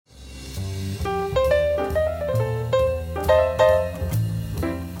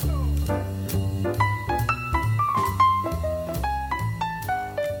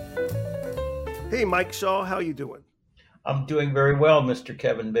Hey, Mike Shaw, how you doing? I'm doing very well, Mr.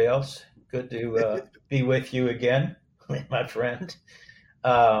 Kevin Bales. Good to be with you again, my friend,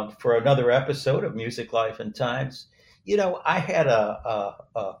 for another episode of Music, Life, and Times. I had a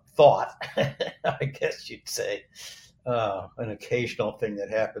thought, I guess you'd say, an occasional thing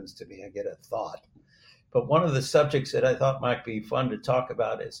that happens to me. I get a thought. But one of the subjects that I thought might be fun to talk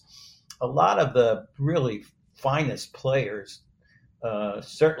about is a lot of the really finest players,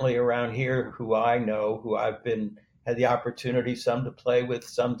 certainly around here, who I know, who I've been had the opportunity, some to play with,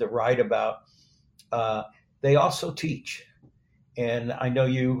 some to write about. Uh, they also teach, and I know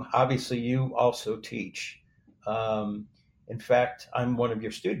you. Obviously, you also teach. Um, in fact, I'm one of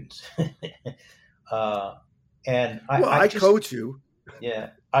your students, uh, and I, Well, I I just coach you. yeah,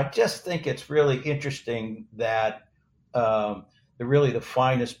 I just think it's really interesting that um, the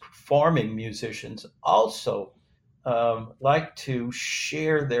finest performing musicians also like to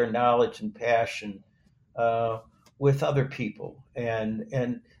share their knowledge and passion uh, with other people,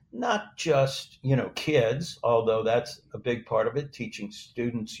 and not just kids, although that's a big part of it, teaching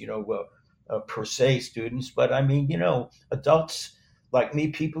students, per se students, but I mean adults like me,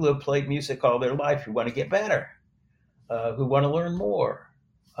 people who have played music all their life who want to get better, who want to learn more.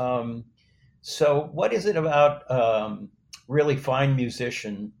 Um, so, what is it about really fine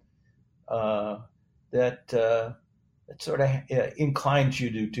musician uh, that sort of inclines you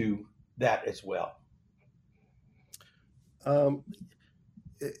to do that as well? Um,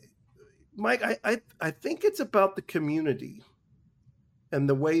 eh, Mike, I think it's about the community and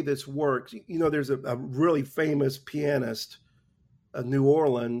the way this works. There's a really famous pianist of New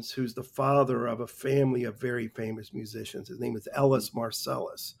Orleans who's the father of a family of very famous musicians. His name is Ellis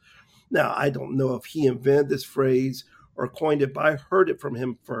Marcellus. Now, I don't know if he invented this phrase or coined it, but I heard it from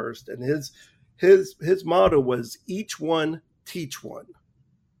him first. And his motto was each one teach one.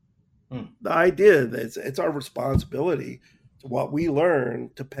 Hmm. The idea that it's our responsibility to what we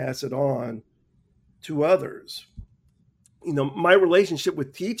learn to pass it on to others. My relationship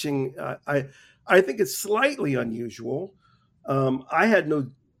with teaching, I think it's slightly unusual. I had no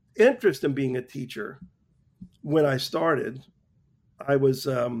interest in being a teacher when I started. I was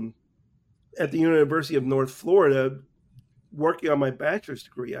at the University of North Florida working on my bachelor's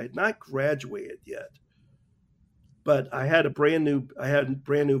degree. I had not graduated yet, but I had a brand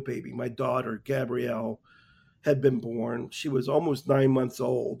new baby. My daughter Gabrielle had been born. She was almost 9 months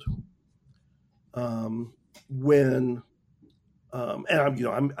old when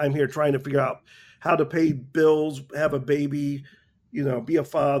and I'm here trying to figure out how to pay bills, have a baby, be a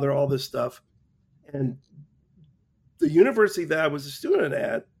father, all this stuff. And the university that I was a student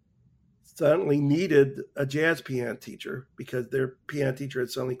at suddenly needed a jazz piano teacher because their piano teacher had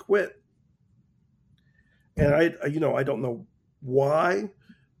suddenly quit. And I don't know why,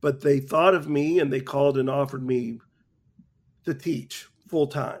 but they thought of me and they called and offered me to teach full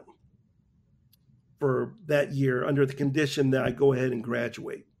time for that year under the condition that I go ahead and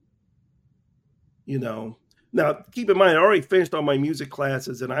graduate. Now keep in mind, I already finished all my music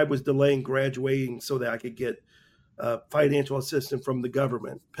classes and I was delaying graduating so that I could get financial assistance from the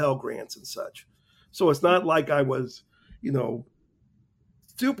government, Pell Grants and such. So it's not like I was, you know,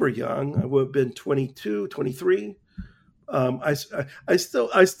 super young. I would have been 22, 23. I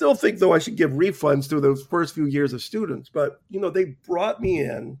still think though I should give refunds to those first few years of students, but they brought me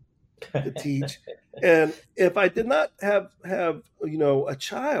in to teach, and if I did not have a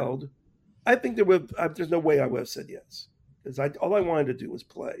child, I think there's no way I would have said yes because all I wanted to do was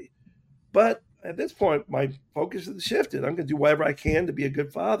play. But at this point, my focus has shifted. I'm going to do whatever I can to be a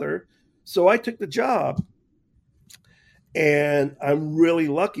good father. So I took the job, and I'm really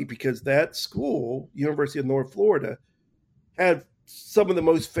lucky because that school, University of North Florida, had some of the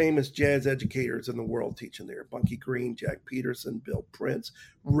most famous jazz educators in the world teaching there: Bunky Green, Jack Peterson, Bill Prince,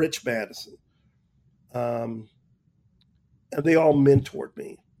 Rich Madison. Um, and they all mentored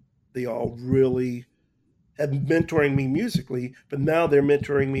me. They all really have been mentoring me musically, but now they're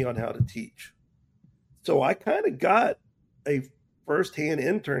mentoring me on how to teach. So I kind of got a firsthand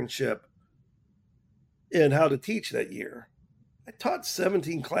internship in how to teach that year. I taught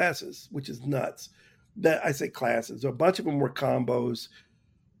 17 classes, which is nuts. That I say classes, a bunch of them were combos.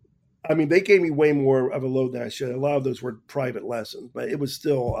 I mean, they gave me way more of a load than I should. A lot of those were private lessons, but it was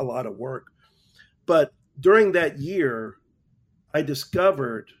still a lot of work. But during that year, I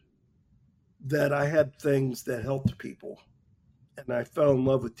discovered that I had things that helped people. And I fell in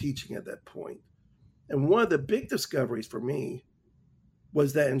love with teaching at that point. And one of the big discoveries for me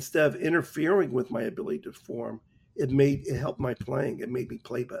was that instead of interfering with my ability to perform, it helped my playing. It made me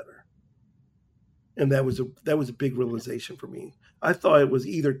play better. And that was a big realization for me. I thought it was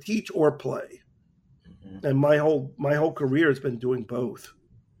either teach or play. And my whole career has been doing both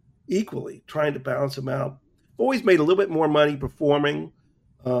equally, trying to balance them out. Always made a little bit more money performing.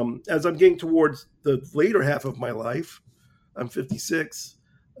 As I'm getting towards the later half of my life, I'm 56.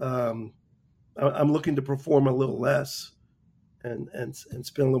 Um, I'm looking to perform a little less and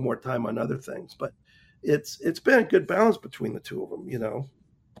spend a little more time on other things. But it's been a good balance between the two of them.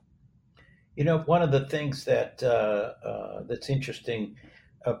 One of the things that that's interesting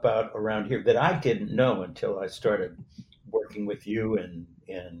about around here that I didn't know until I started working with you and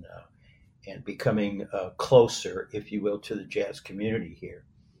becoming closer, if you will, to the jazz community here,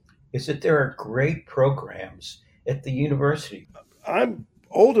 is that there are great programs at the university. I'm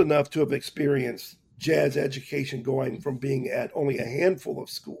old enough to have experienced jazz education going from being at only a handful of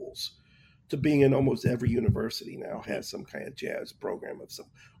schools to being in almost every university now has some kind of jazz program of some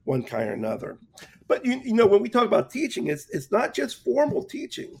one kind or another. But when we talk about teaching, it's not just formal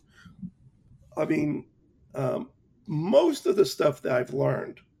teaching. I mean, most of the stuff that I've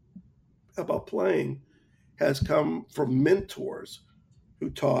learned about playing has come from mentors who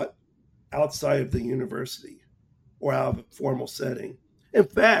taught outside of the university or out of a formal setting. In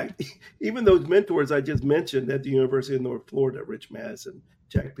fact, even those mentors I just mentioned at the University of North Florida, Rich Madison,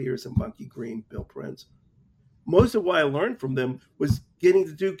 Jack Peterson, Bunky Green, Bill Prince, most of what I learned from them was getting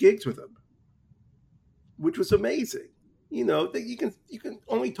to do gigs with them, which was amazing. That you can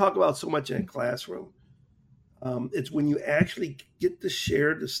only talk about so much in a classroom. It's when you actually get to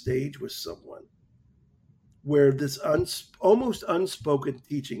share the stage with someone where this almost unspoken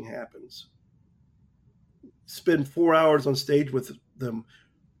teaching happens. Spend 4 hours on stage with them,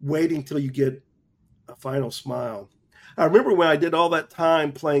 waiting till you get a final smile. I remember when I did all that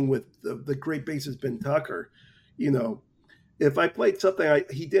time playing with the great bassist Ben Tucker. If I played something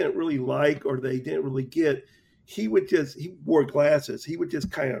he didn't really like or they didn't really get, he wore glasses. He would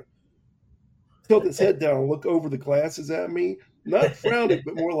just kind of tilt his head down and look over the glasses at me, not frowning,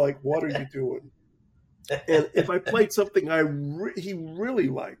 but more like, "What are you doing?" And if I played something he really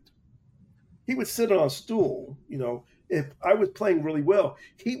liked, he would sit on a stool. If I was playing really well,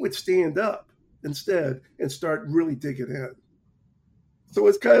 he would stand up instead and start really digging in. So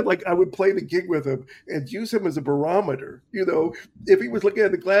it's kind of like I would play the gig with him and use him as a barometer. If he was looking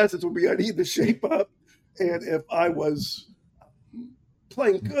at the glasses, it would be I need to shape up. And if I was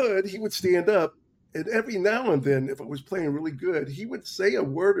playing good, he would stand up. And every now and then, if I was playing really good, he would say a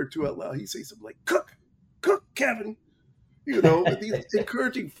word or two out loud. He'd say something like, cook, Kevin. These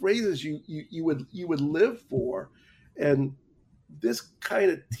encouraging phrases you would live for. And this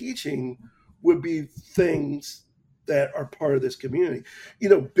kind of teaching would be things that are part of this community.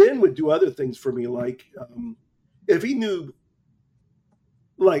 Ben would do other things for me, like if he knew,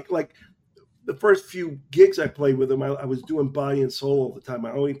 like the first few gigs I played with him, I was doing body and soul all the time.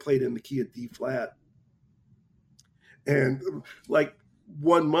 I only played in the key of D flat. And like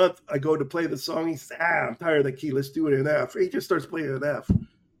 1 month I go to play the song, he says, I'm tired of that key, let's do it in F. He just starts playing in F.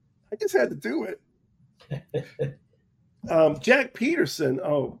 I just had to do it. Jack Peterson,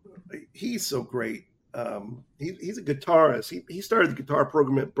 he's so great. He's a guitarist. He started the guitar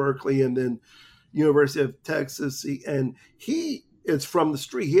program at Berkeley and then University of Texas. And he is from the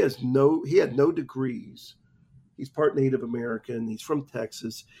street. He had no degrees. He's part Native American. He's from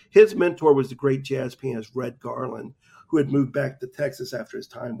Texas. His mentor was the great jazz pianist Red Garland, who had moved back to Texas after his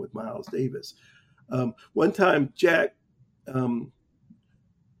time with Miles Davis. One time, Jack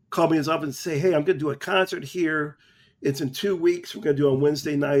called me in his office and say, "Hey, I'm going to do a concert here. It's in 2 weeks. We're going to do it on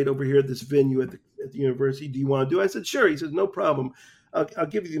Wednesday night over here at this venue at the university. Do you want to do it?" I said, "Sure." He says, "No problem. I'll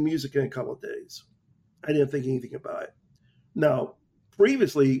give you the music in a couple of days." I didn't think anything about it. Now,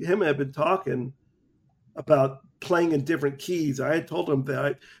 previously, him and I had been talking about playing in different keys. I had told him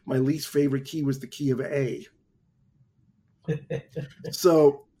that my least favorite key was the key of A.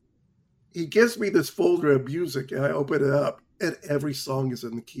 So he gives me this folder of music, and I open it up, and every song is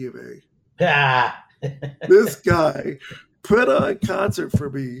in the key of A. This guy put on a concert for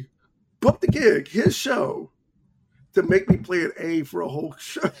me, booked the gig, his show, to make me play an A for a whole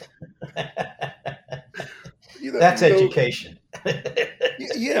show. That's education.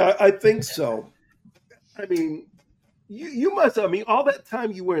 Yeah, I think so. I mean, you must, all that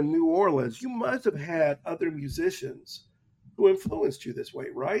time you were in New Orleans, you must have had other musicians who influenced you this way,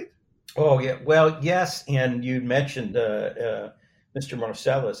 right? Oh, yeah. Well, yes. And you mentioned Mr.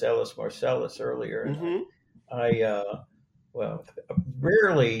 Ellis Marcellus earlier. And Mm-hmm. well,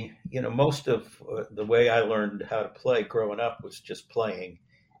 rarely, most of the way I learned how to play growing up was just playing.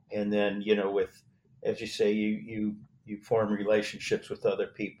 And then, with, as you say, you form relationships with other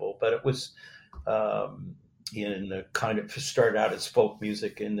people. But it was, in the kind of started out as folk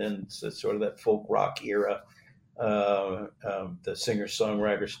music and then sort of that folk rock era, the singer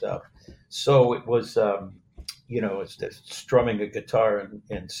songwriter stuff. So it was, it's just strumming a guitar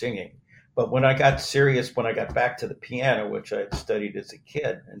and singing. But when I got serious, when I got back to the piano, which I had studied as a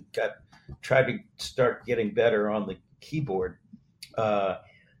kid, and tried to start getting better on the keyboard, uh,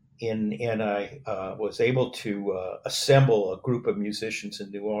 and I was able to assemble a group of musicians in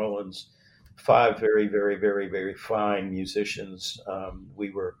New Orleans, five very, very, very, very fine musicians.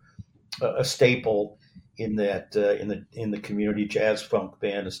 We were a staple in that in the community jazz funk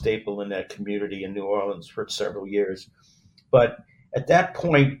band, a staple in that community in New Orleans for several years. But at that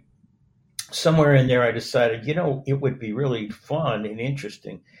point, somewhere in there, I decided, it would be really fun and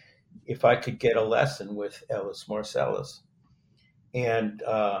interesting if I could get a lesson with Ellis Marsalis, and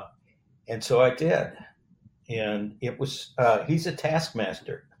and so I did, and it was he's a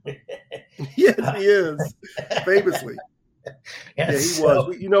taskmaster. Yes, he is, famously. And Yeah, he was. so,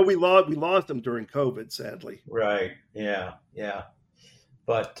 We lost him during COVID, sadly. right, yeah, yeah.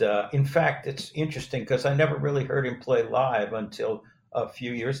 But in fact, it's interesting because I never really heard him play live until a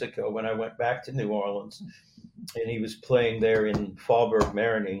few years ago when I went back to New Orleans, and he was playing there in Faubourg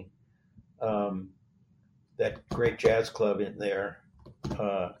Marigny, um, that great jazz club in there.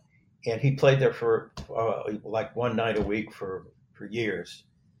 Uh, and he played there for like one night a week for years.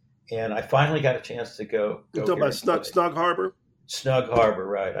 And I finally got a chance to You go talking hear about him play. Snug Harbor? Snug Harbor,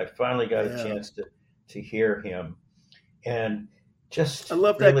 right? I finally got a Yeah. chance to hear him, and I just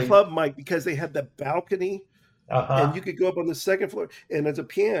love that really, club, Mike, because they had the balcony uh and huh, you could go up on the second floor. And as a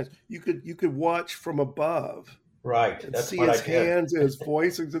pianist, you could watch from above right. and That's see what I his did. hands and his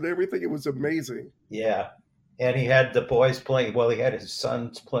voices and everything. It was amazing. Yeah, and he had the boys playing. Well, he had his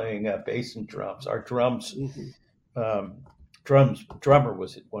sons playing bass and drums. Our Hmm. um, drummer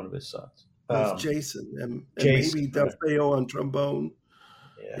was one of his sons. It was Jason and maybe Jason, right? Delfeo on trombone.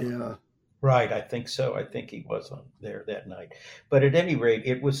 Yeah, Yeah. right. I think so. I think he was on there that night. But at any rate,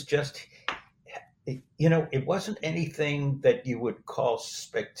 it was just, it wasn't anything that you would call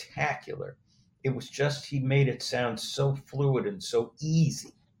spectacular. It was just he made it sound so fluid and so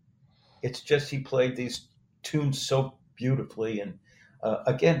easy. It's just he played these tunes so beautifully, and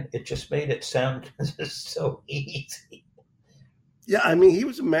again, it just made it sound just so easy. Yeah, I mean, he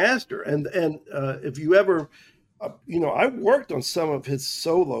was a master. And if you ever, I worked on some of his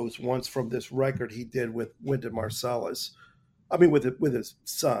solos once from this record he did with Wynton Marsalis. I mean, with his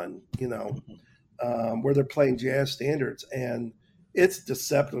son, where they're playing jazz standards, and it's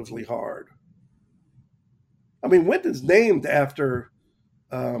deceptively hard. I mean, Wynton's named after,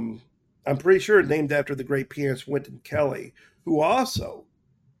 um, I'm pretty sure named after the great pianist Wynton Kelly, who also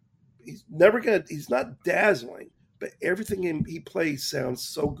he's not dazzling, but everything he plays sounds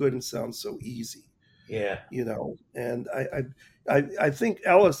so good and sounds so easy, Yeah, And I think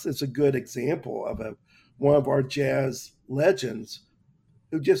Ellis is a good example of one of our jazz legends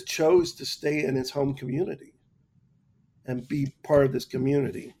who just chose to stay in his home community and be part of this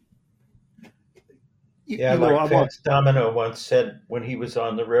community. yeah. I Like want. Fats Domino once said when he was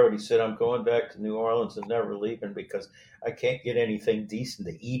on the road, he said, "I'm going back to New Orleans and never leaving because I can't get anything decent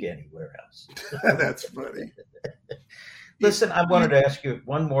to eat anywhere else." That's funny. You, Listen, I wanted you, to ask you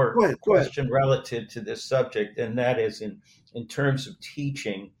one more Go ahead. Go ahead. question relative to this subject, and that is in terms of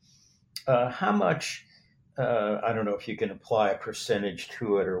teaching. How much? I don't know if you can apply a percentage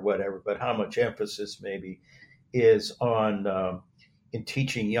to it or whatever, but how much emphasis maybe is on in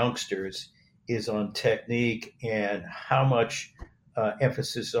teaching youngsters is on technique, and how much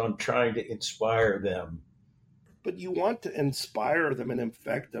emphasis on trying to inspire them. But you want to inspire them and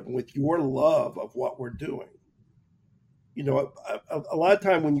infect them with your love of what we're doing. A lot of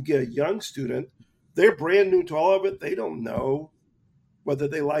time when you get a young student, they're brand new to all of it. They don't know whether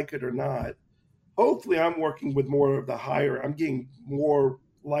they like it or not. Hopefully, I'm working with more of the higher. I'm getting more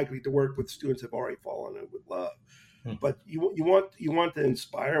likely to work with students who've already fallen in with love. Hmm. But you want to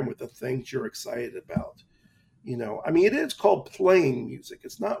inspire them with the things you're excited about. I mean, it is called playing music.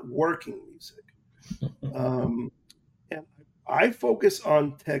 It's not working music. Um, and I focus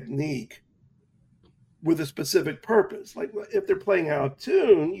on technique with a specific purpose. Like if they're playing out of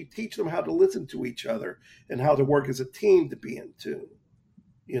tune, you teach them how to listen to each other and how to work as a team to be in tune.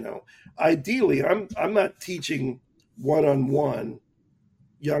 You know, Ideally, I'm not teaching one-on-one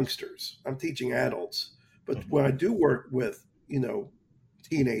youngsters. I'm teaching adults. But when I do work with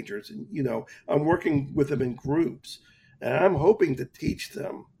teenagers, and I'm working with them in groups, and I'm hoping to teach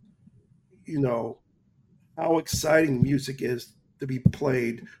them, you know, how exciting music is to be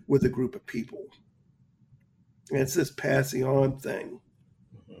played with a group of people. And it's this passing on thing.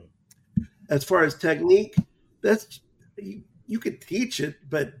 Mhm. As far as technique, That's you could teach it,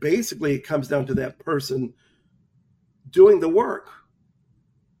 but basically it comes down to that person doing the work,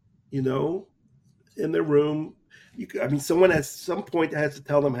 you know, in their room. I mean, someone at some point has to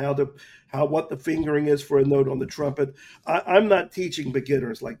tell them what the fingering is for a note on the trumpet. I'm not teaching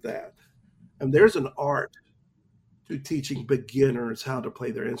beginners like that. And there's an art to teaching beginners how to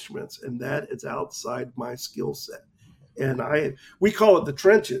play their instruments, and that is outside my skill set. And we call it the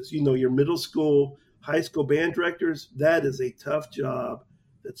trenches. You know, your middle school, high school band directors. That is a tough job.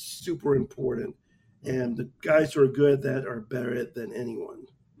 That's super important. And the guys who are good at that are better at it than anyone.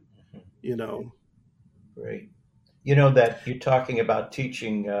 You know. Great. You know that you're talking about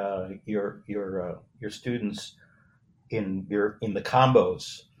teaching your students in the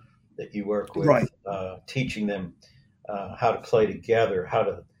combos that you work with, Right. teaching them how to play together, how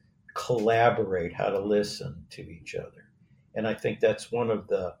to collaborate, how to listen to each other, and I think that's one of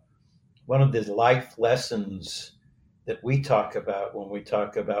the life lessons that we talk about when we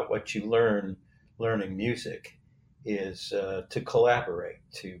talk about what you learn learning music is to collaborate,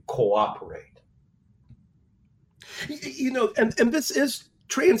 to cooperate. You know, and this is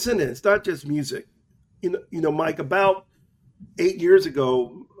transcendent. It's not just music. You know, Mike. About 8 years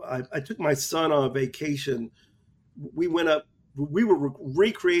ago, I took my son on a vacation. We went up. We were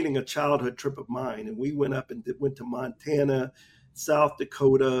recreating a childhood trip of mine, and we went up and went to Montana, South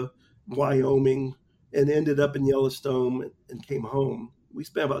Dakota, Wyoming, and ended up in Yellowstone and came home. We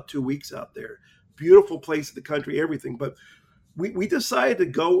spent about 2 weeks out there. Beautiful place in the country, everything. But we decided to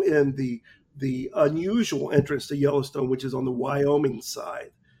go in the unusual entrance to Yellowstone, which is on the Wyoming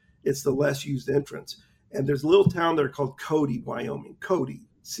side. It's the less used entrance. And there's a little town there called Cody, Wyoming. Cody,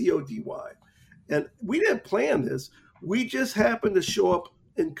 Cody. And we didn't plan this. We just happened to show up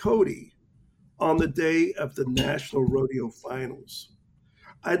in Cody on the day of the National Rodeo Finals.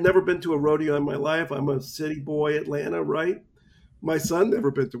 I'd never been to a rodeo in my life. I'm a city boy, Atlanta, right? My son never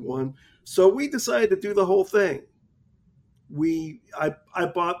been to one. So we decided to do the whole thing. I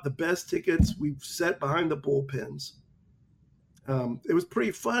bought the best tickets. We sat behind the bullpens. It was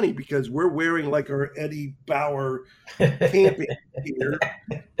pretty funny because we're wearing like our Eddie Bauer camping gear.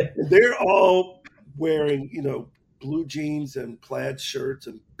 And they're all wearing, you know, blue jeans and plaid shirts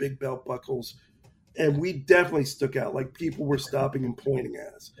and big belt buckles. And we definitely stuck out. Like people were stopping and pointing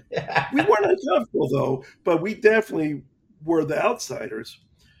at us. We weren't uncomfortable though, but we definitely were the outsiders.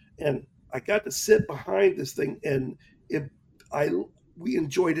 And I got to sit behind this thing, and we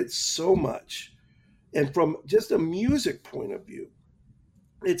enjoyed it so much. And from just a music point of view,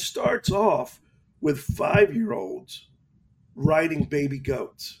 it starts off with 5-year-olds riding baby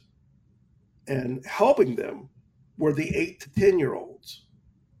goats, and helping them were the 8 to 10-year-olds.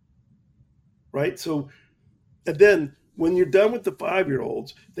 Right? So, and then when you're done with the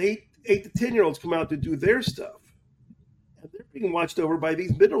 5-year-olds, the 8 to 10-year-olds come out to do their stuff. And they're being watched over by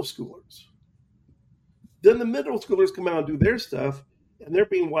these middle schoolers. Then the middle schoolers come out and do their stuff, and they're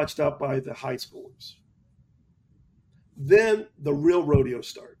being watched out by the high schoolers. Then the real rodeo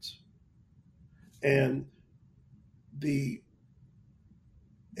starts. And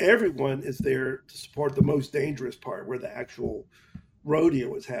everyone is there to support the most dangerous part where the actual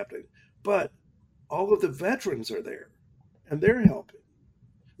rodeo is happening. But all of the veterans are there, and they're helping.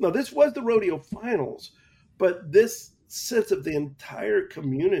 Now, this was the rodeo finals, but this sense of the entire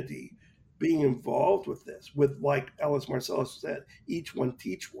community being involved with this, with, like Alice Marcellus said, each one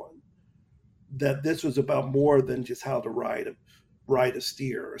teach one, that this was about more than just how to ride a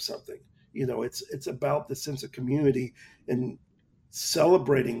steer or something. You know, it's about the sense of community and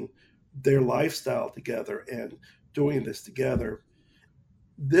celebrating their lifestyle together and doing this together.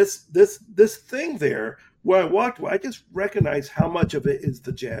 This thing there, where I walked, I just recognized how much of it is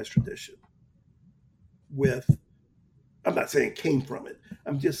the jazz tradition. I'm not saying it came from it.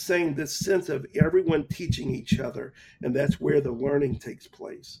 I'm just saying this sense of everyone teaching each other, and that's where the learning takes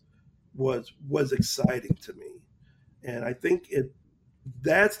place, was exciting to me. And I think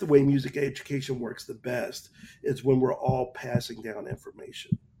that's the way music education works the best, is when we're all passing down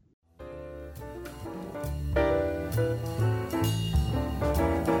information.